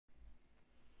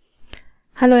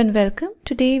Hello and welcome.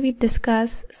 Today we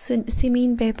discuss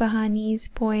Simin Behbahani's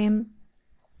poem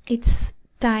It's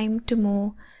Time to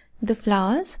Mow the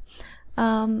Flowers.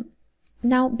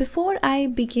 Now, before I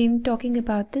begin talking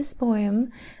about this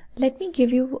poem, let me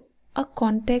give you a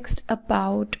context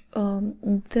about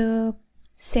the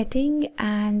setting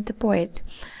and the poet.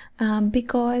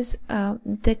 Because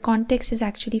the context is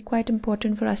actually quite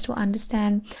important for us to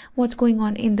understand what's going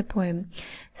on in the poem.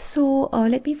 So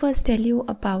let me first tell you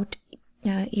about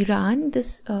Iran.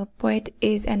 This poet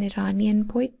is an Iranian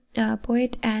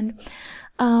poet, and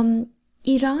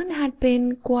Iran had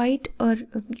been quite a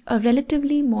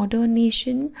relatively modern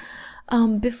nation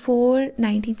before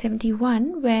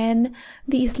 1971, when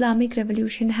the Islamic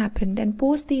Revolution happened. And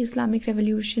post the Islamic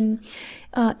Revolution,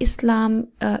 Iran,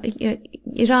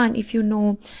 if you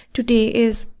know, today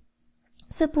is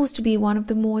supposed to be one of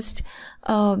the most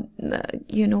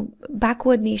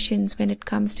backward nations when it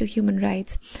comes to human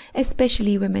rights,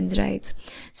 especially women's rights.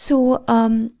 So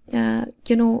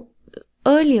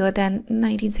earlier than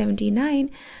 1979,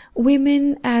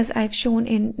 women, as I've shown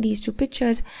in these two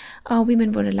pictures,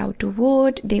 women were allowed to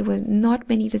vote. There were not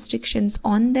many restrictions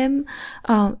on them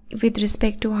with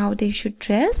respect to how they should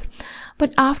dress.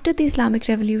 But after the Islamic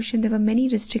Revolution, there were many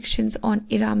restrictions on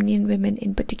Iranian women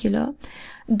in particular.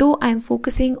 Though I'm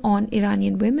focusing on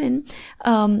Iranian women,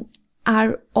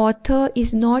 our author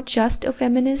is not just a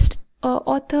feminist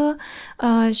author.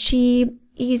 She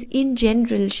is, in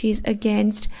general, she's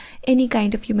against any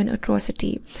kind of human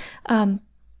atrocity.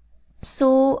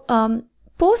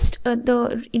 Post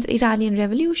the Iranian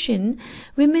Revolution,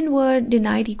 women were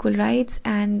denied equal rights,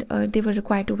 and they were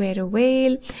required to wear a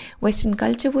veil. Western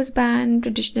culture was banned.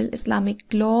 Traditional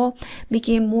Islamic law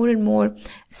became more and more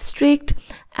strict,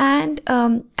 and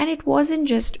it wasn't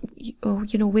just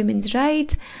women's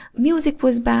rights. Music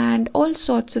was banned. All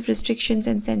sorts of restrictions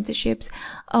and censorships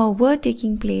were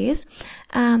taking place,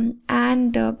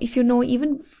 if you know,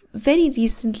 even very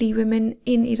recently, women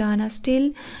in Iran have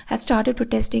started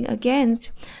protesting against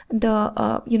the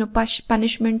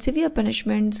severe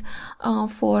punishments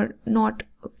for not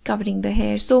covering the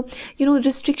hair. So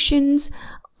restrictions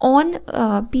on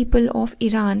people of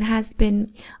Iran has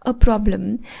been a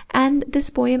problem, and this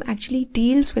poem actually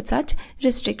deals with such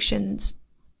restrictions.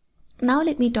 Now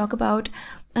let me talk about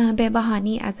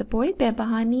Behbahani as a poet.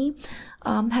 Behbahani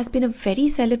has been a very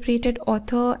celebrated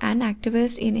author and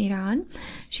activist in Iran.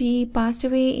 She passed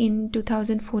away in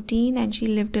 2014, and she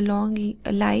lived a long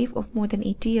life of more than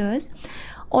 80 years.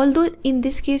 Although in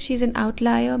this case she's an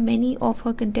outlier, many of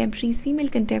her contemporaries, female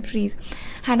contemporaries,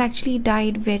 had actually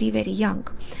died very, very young.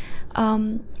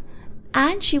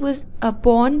 And she was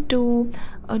born to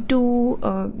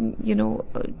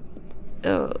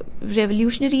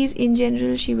revolutionaries in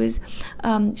general.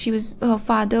 Her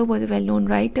father was a well-known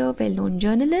writer, well-known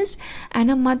journalist, and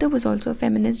her mother was also a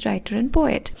feminist writer and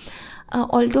poet.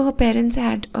 Although her parents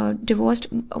had divorced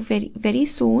very, very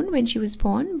soon when she was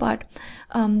born, but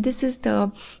this is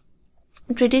the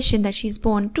tradition that she's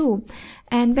born to.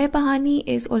 And Behbahani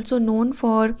is also known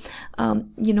for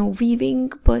weaving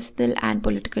personal and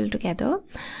political together,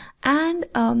 and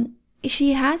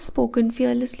she has spoken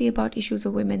fearlessly about issues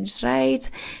of women's rights.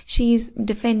 She's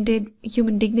defended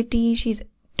human dignity. She's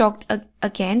talked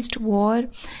against war.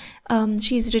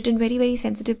 She's written very, very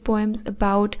sensitive poems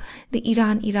about the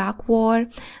Iran-Iraq war.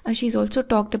 She's also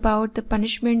talked about the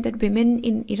punishment that women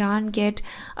in Iran get,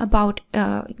 about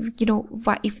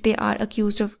if they are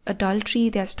accused of adultery,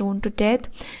 they are stoned to death.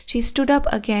 She stood up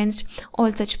against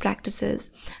all such practices.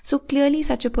 So clearly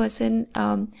such a person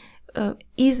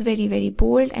is very, very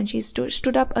bold, and she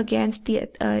stood up against the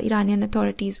Iranian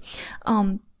authorities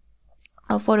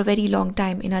for a very long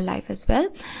time in her life as well.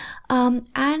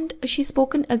 And she's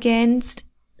spoken against,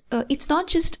 it's not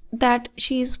just that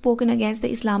she's spoken against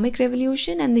the Islamic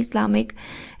Revolution and the Islamic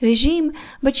regime,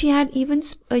 but she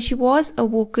was a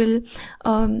vocal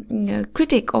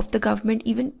critic of the government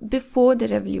even before the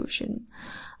revolution.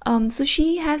 So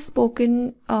she has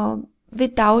spoken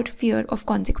without fear of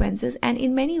consequences, and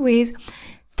in many ways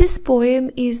this poem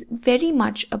is very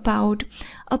much about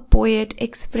a poet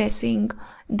expressing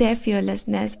their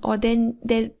fearlessness, or then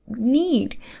their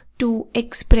need to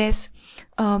express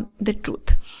the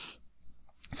truth.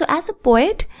 So as a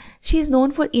poet, she is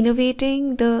known for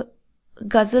innovating the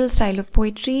ghazal style of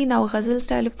poetry. Now, ghazal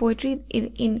style of poetry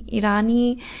in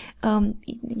Irani,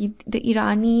 the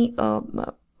Irani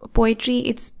poetry,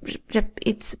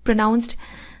 it's pronounced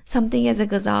something as a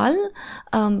ghazal,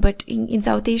 but in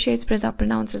South Asia it's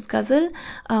pronounced as ghazal.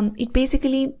 It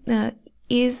basically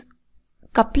is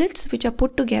couplets which are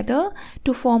put together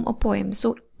to form a poem.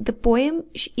 So the poem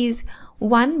is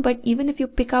one, but even if you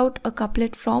pick out a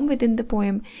couplet from within the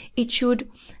poem, it should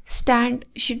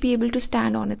be able to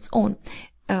stand on its own.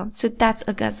 So that's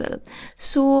a ghazal.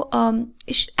 So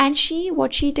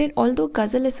what she did, although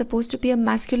ghazal is supposed to be a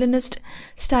masculinist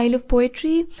style of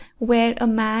poetry where a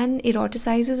man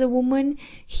eroticizes a woman,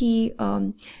 he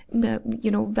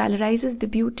valorizes the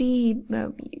beauty, he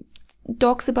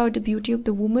talks about the beauty of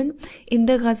the woman in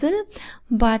the ghazal,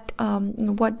 but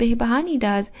what behbahani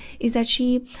does is that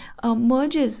she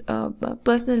merges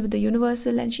personal with the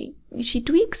universal, and she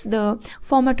tweaks the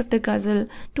format of the ghazal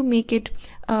to make it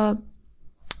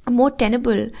more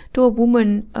tenable to a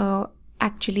woman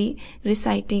actually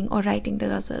reciting or writing the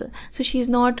ghazal. So she's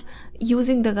not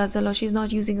using the ghazal, or she's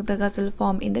not using the ghazal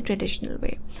form in the traditional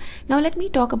way. Now let me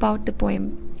talk about the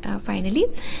poem finally.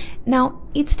 Now,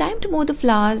 It's Time to Mow the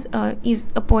Flowers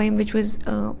is a poem which was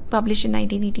published in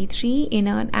 1983 in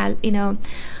a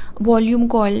volume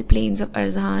called Plains of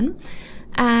Arzhan,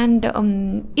 and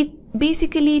it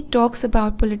basically talks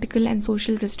about political and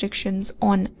social restrictions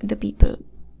on the people.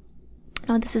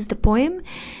 Now this is the poem.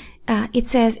 It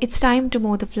says, "It's time to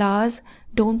mow the flowers,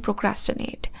 don't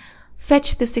procrastinate.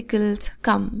 Fetch the sickles,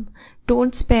 come.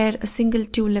 Don't spare a single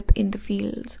tulip in the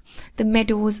fields. The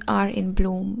meadows are in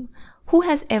bloom. Who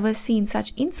has ever seen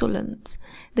such insolence?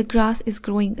 The grass is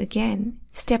growing again.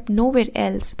 Step nowhere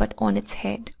else but on its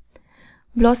head.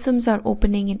 Blossoms are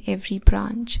opening in every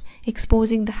branch,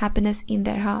 exposing the happiness in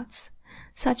their hearts.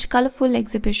 Such colorful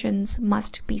exhibitions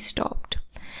must be stopped.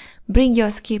 Bring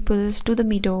your scapels to the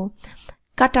meadow.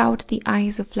 Cut out the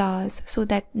eyes of flowers so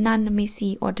that none may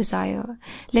see or desire.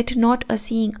 Let not a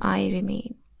seeing eye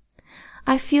remain.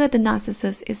 I fear the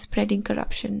narcissus is spreading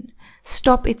corruption.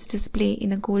 Stop its display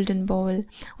in a golden bowl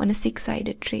on a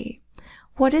six-sided tray.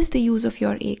 What is the use of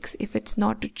your aches if it's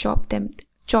not to chop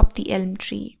the elm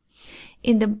tree?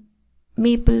 In the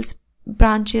maple's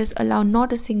branches allow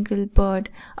not a single bird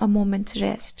a moment's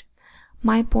rest.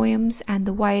 My poems and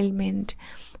the wild mint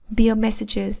bear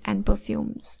messages and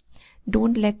perfumes.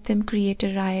 Don't let them create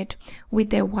a riot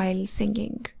with their wild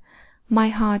singing. My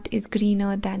heart is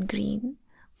greener than green.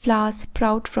 Flowers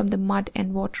sprout from the mud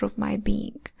and water of my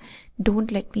being.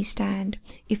 Don't let me stand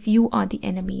if you are the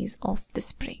enemies of the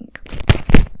spring."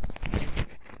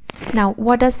 Now,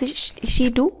 what does she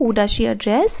do? Who does she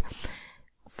address?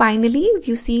 Finally, if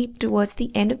you see towards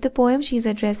the end of the poem, she's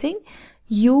addressing,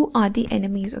 "You are the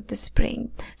enemies of the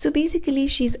spring." So basically,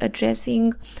 she's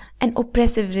addressing an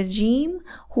oppressive regime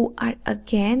who are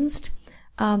against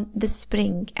the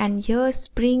spring. And here,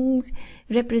 spring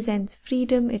represents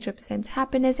freedom, it represents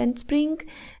happiness, and spring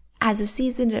as a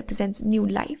season represents new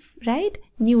life, right?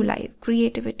 New life,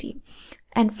 creativity.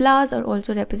 And flowers are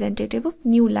also representative of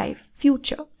new life,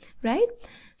 future, right?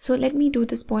 So let me do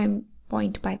this poem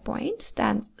point by point,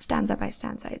 stanza by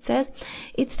stanza. It says,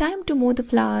 "It's time to mow the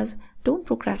flowers, don't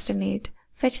procrastinate.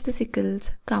 Fetch the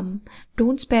sickles, come.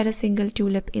 Don't spare a single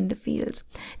tulip in the fields."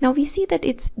 Now we see that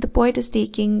the poet is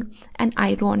taking an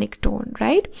ironic tone,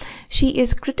 right? She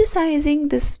is criticizing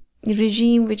this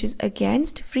regime which is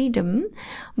against freedom,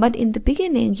 but in the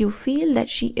beginning you feel that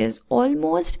she is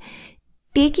almost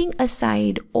taking the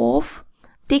side of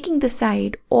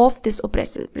this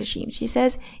oppressive regime. She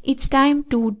says, "It's time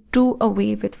to do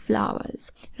away with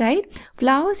flowers," right?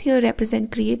 Flowers here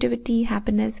represent creativity,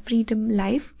 happiness, freedom,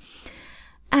 life.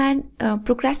 And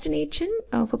procrastination,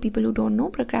 for people who don't know,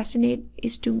 procrastinate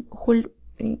is to hold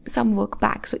some work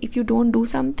back. So if you don't do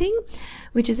something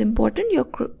which is important, you're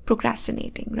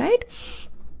procrastinating, right?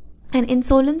 And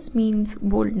insolence means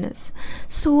boldness.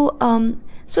 So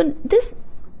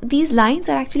these lines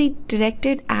are actually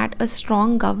directed at a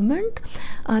strong government,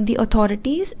 the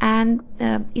authorities, and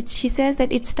she says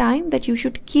that it's time that you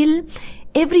should kill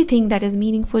everything that is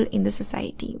meaningful in the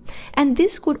society. And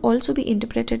this could also be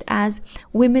interpreted as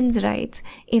women's rights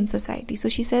in society. So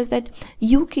she says that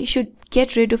you should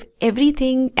get rid of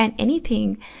everything and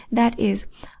anything that is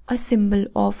a symbol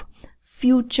of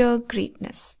future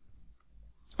greatness.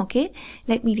 Okay,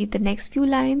 let me read the next few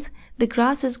lines. "The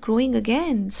grass is growing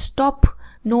again. Stop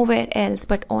nowhere else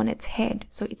but on its head."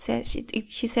 So it says,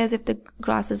 she says, if the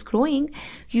grass is growing,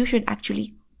 you should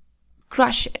actually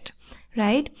crush it,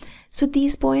 right? So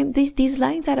these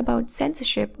lines are about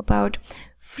censorship, about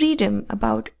freedom,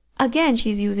 about, again,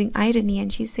 she's using irony,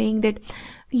 and she's saying that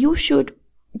you should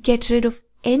get rid of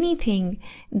anything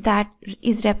that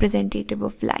is representative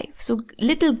of life. So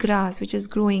little grass which is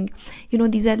growing,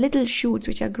 these are little shoots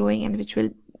which are growing and which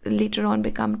will later on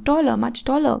become taller, much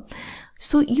taller.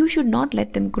 So you should not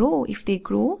let them grow. If they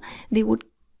grow, they would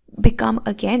become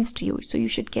against you. So you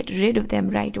should get rid of them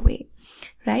right away,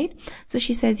 right? So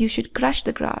she says you should crush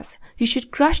the grass. You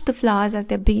should crush the flowers as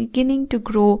they're beginning to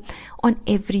grow on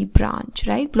every branch,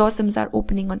 right? Blossoms are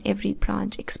opening on every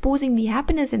branch, exposing the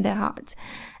happiness in their hearts.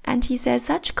 And she says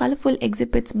such colorful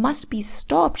exhibits must be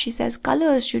stopped. She says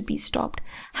colors should be stopped.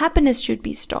 Happiness should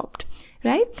be stopped,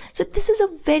 right? So this is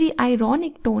a very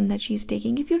ironic tone that she's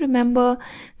taking. If you remember,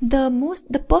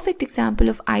 the perfect example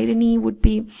of irony would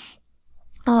be,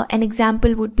 an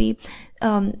example would be,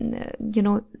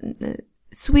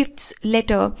 Swift's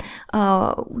letter,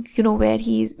 where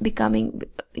he's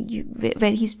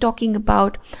talking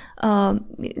about,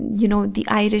 the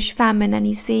Irish famine, and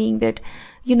he's saying that,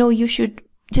 you should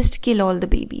just kill all the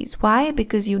babies. Why?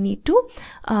 Because you need to,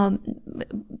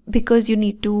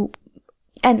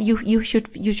 and you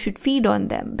should feed on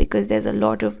them, because there's a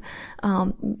lot of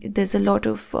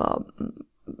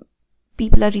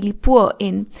people are really poor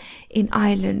in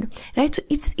Ireland, right? So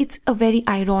it's a very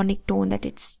ironic tone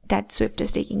that Swift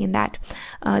is taking in that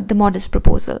the modest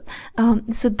proposal.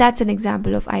 So that's an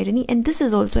example of irony, and this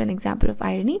is also an example of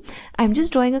irony. I'm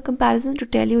just drawing a comparison to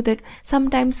tell you that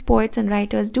sometimes poets and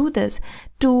writers do this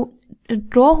to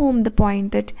draw home the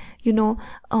point that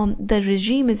the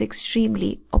regime is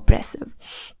extremely oppressive.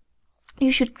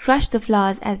 You should crush the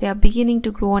flowers as they are beginning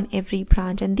to grow on every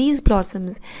branch, and these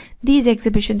blossoms, these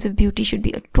exhibitions of beauty should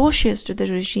be atrocious to the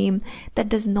regime that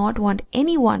does not want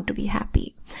anyone to be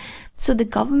happy. So the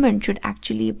government should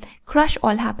actually crush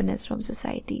all happiness from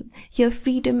society. Here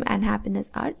freedom and happiness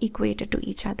are equated to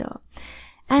each other.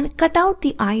 And cut out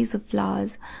the eyes of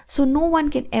flowers so no one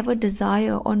can ever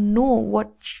desire or know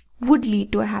what would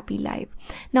lead to a happy life.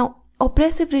 Now,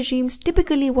 oppressive regimes,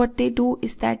 typically what they do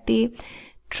is that they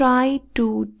try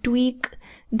to tweak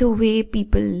the way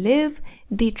people live.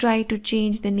 They try to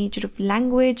change the nature of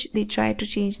language. They try to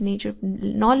change the nature of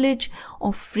knowledge,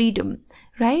 of freedom,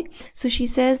 right? So she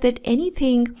says that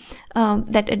anything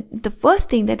the first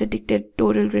thing that a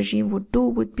dictatorial regime would do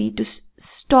would be to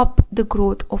stop the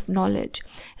growth of knowledge,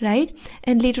 right?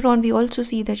 And later on we also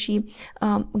see that she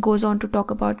goes on to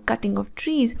talk about cutting of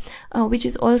trees, which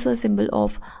is also a symbol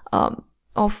of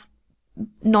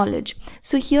knowledge.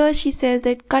 So here she says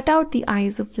that cut out the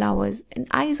eyes of flowers. And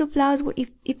eyes of flowers,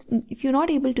 if you're not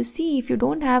able to see, if you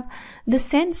don't have the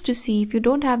sense to see, if you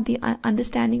don't have the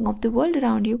understanding of the world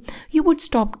around you, you would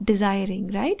stop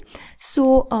desiring, right?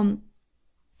 So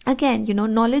again,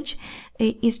 knowledge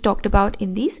is talked about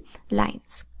in these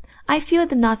lines. I fear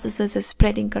the narcissus is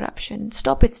spreading corruption.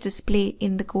 Stop its display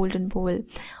in the golden bowl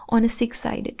on a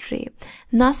six-sided tray.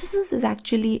 Narcissus is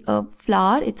actually a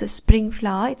flower. It's a spring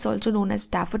flower. It's also known as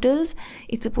daffodils.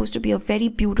 It's supposed to be a very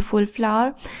beautiful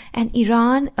flower. And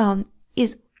Iran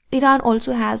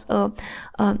also has a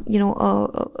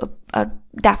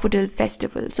daffodil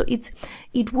festival. So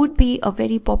it would be a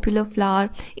very popular flower.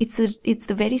 It's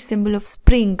the very symbol of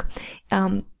spring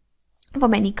for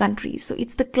many countries. So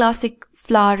it's the classic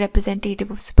flower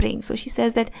representative of spring. So she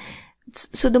says that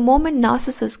so the moment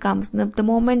Narcissus comes, the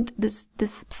moment this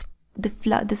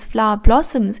flower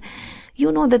blossoms,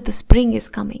 you know that the spring is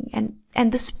coming,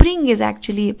 and the spring is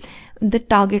actually the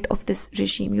target of this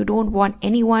regime. You don't want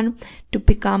anyone to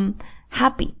become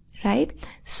happy, right?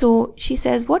 So she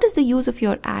says, what is the use of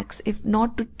your axe if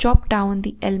not to chop down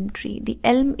the elm tree? The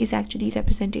elm is actually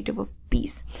representative of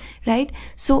peace, right?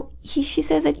 So she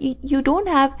says that you don't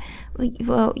have,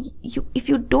 if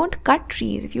you don't cut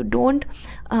trees, if you don't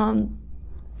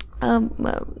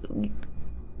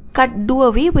do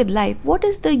away with life, what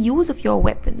is the use of your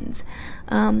weapons?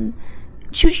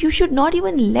 You should not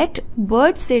even let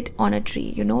birds sit on a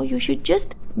tree, you should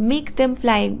just make them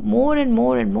fly more and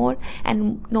more and more,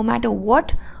 and no matter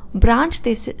what branch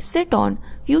they sit on,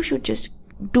 you should just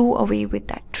do away with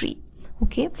that tree.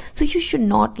 Okay, so you should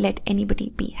not let anybody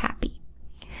be happy.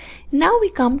 Now we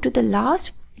come to the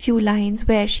last few lines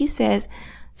where she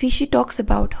talks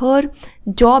about her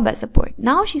job as a poet.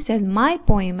 Now she says, my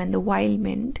poem and the wild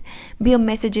mint bear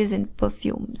messages in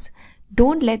perfumes.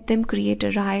 Don't let them create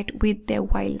a riot with their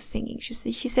wild singing. She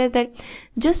says that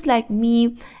just like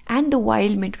me and the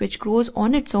wild mint, which grows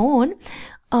on its own,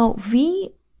 we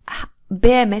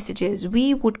bear messages.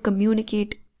 We would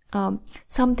communicate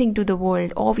something to the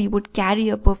world, or we would carry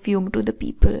a perfume to the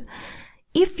people.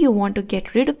 If you want to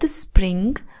get rid of the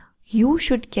spring, you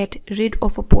should get rid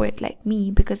of a poet like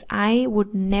me, because I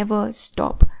would never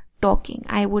stop talking.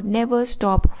 I would never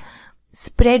stop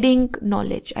spreading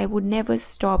knowledge. I would never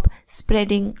stop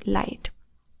spreading light.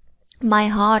 My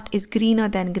heart is greener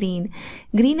than green.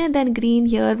 Greener than green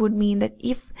here would mean that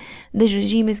if the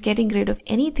regime is getting rid of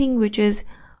anything which is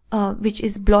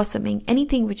blossoming,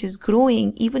 anything which is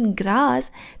growing, even grass,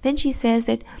 then she says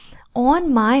that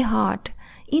in my heart,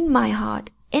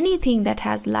 anything that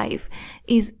has life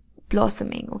is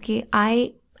blossoming. Okay,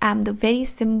 I am the very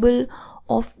symbol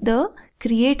of the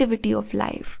creativity of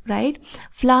life, right?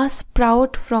 Flowers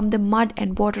sprout from the mud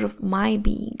and water of my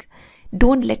being.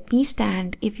 Don't let me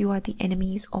stand if you are the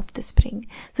enemies of the spring.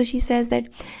 So she says that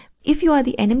if you are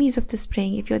the enemies of the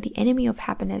spring, if you're the enemy of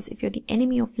happiness, if you're the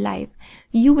enemy of life,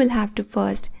 you will have to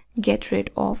first get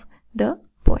rid of the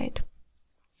poet.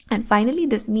 And finally,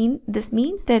 this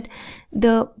means that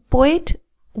the poet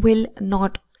will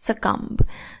not succumb.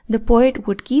 The poet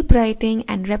would keep writing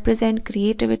and represent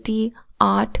creativity,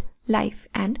 art, life,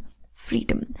 and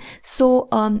freedom. So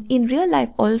in real life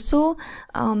also,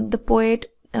 the poet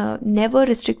never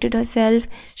restricted herself.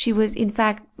 She was in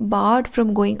fact barred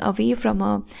from going away from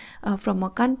a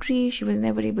country. She was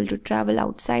never able to travel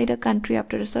outside a country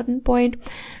after a certain point.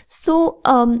 So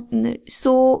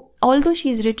although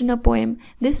she's written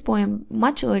this poem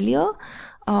much earlier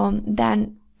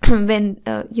than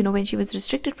when she was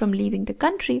restricted from leaving the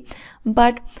country,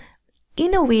 but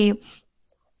in a way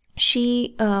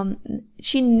she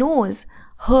knows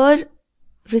her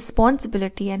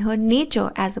responsibility and her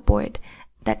nature as a poet,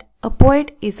 that a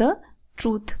poet is a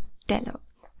truth teller,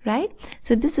 right?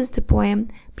 So this is the poem.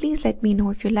 Please let me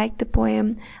know if you like the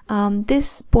poem.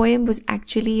 This poem was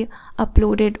actually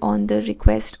uploaded on the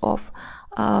request of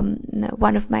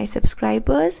one of my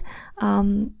subscribers.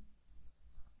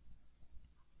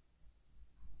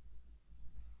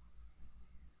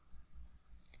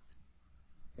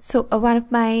 So one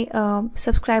of my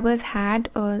subscribers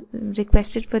had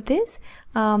requested for this.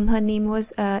 Her name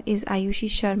is Ayushi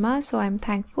Sharma. So I'm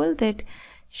thankful that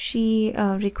she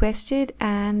requested,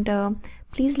 and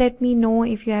please let me know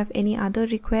if you have any other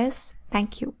requests.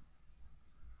 Thank you.